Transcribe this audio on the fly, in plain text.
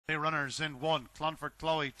Runners in 1, CLONFERT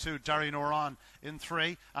CHLOE 2, DARYANOOR AIN in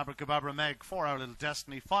 3, ABRAKEBABRA MEG 4, Our Little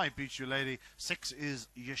Destiny 5, BEECHVIEW LADY 6 is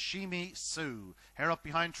YOSHIMI TSU. Hair up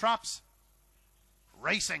behind traps.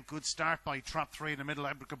 Racing, good start by trap 3 in the middle,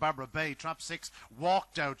 ABRAKEBABRA Bay. Trap 6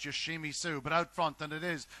 walked out YOSHIMI TSU, but out front, and it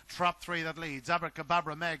is trap 3 that leads.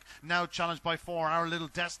 ABRAKEBABRA Meg now challenged by 4, Our Little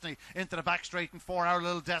Destiny into the back straight, and 4, Our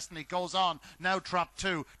Little Destiny goes on. Now trap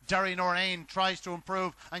 2, DARYANOOR AIN tries to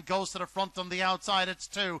improve and goes to the front on the outside. It's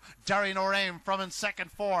 2, DARYANOOR AIN from in second.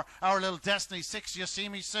 4, Our Little Destiny. 6,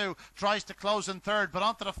 YOSHIMI TSU tries to close in third, but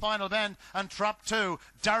onto the final bend, and trap 2,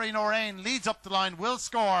 DARYANOOR AIN leads up the line, will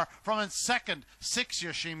score from in second. 6,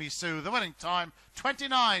 YOSHIMI TSU. The winning time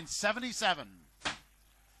 29.77.